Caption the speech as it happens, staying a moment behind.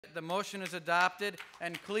The motion is adopted,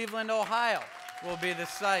 and Cleveland, Ohio will be the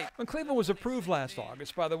site. When Cleveland was approved last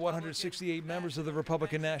August by the 168 members of the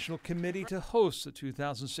Republican National Committee to host the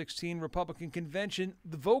 2016 Republican Convention,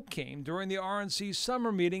 the vote came during the RNC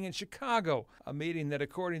summer meeting in Chicago, a meeting that,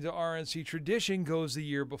 according to RNC tradition, goes the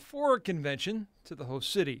year before a convention to the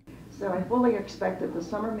host city. So I fully expect that the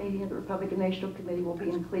summer meeting of the Republican National Committee will be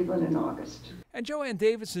in Cleveland in August. And Joanne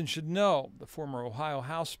Davidson should know the former Ohio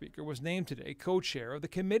House Speaker was named today co-chair of the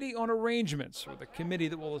Committee on Arrangements, or the committee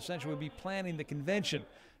that will essentially be planning the convention.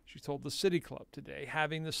 She told the City Club today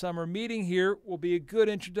having the summer meeting here will be a good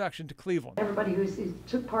introduction to Cleveland. Everybody who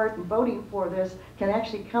took part in voting for this can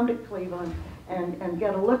actually come to Cleveland and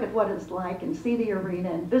get a look at what it's like and see the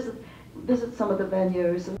arena and visit some of the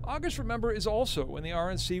venues. August, remember, is also when the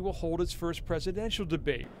RNC will hold its first presidential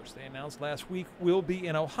debate, which they announced last week will be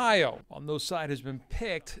in Ohio. While no side has been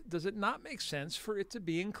picked, does it not make sense for it to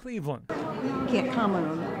be in Cleveland? You can't comment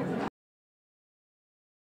on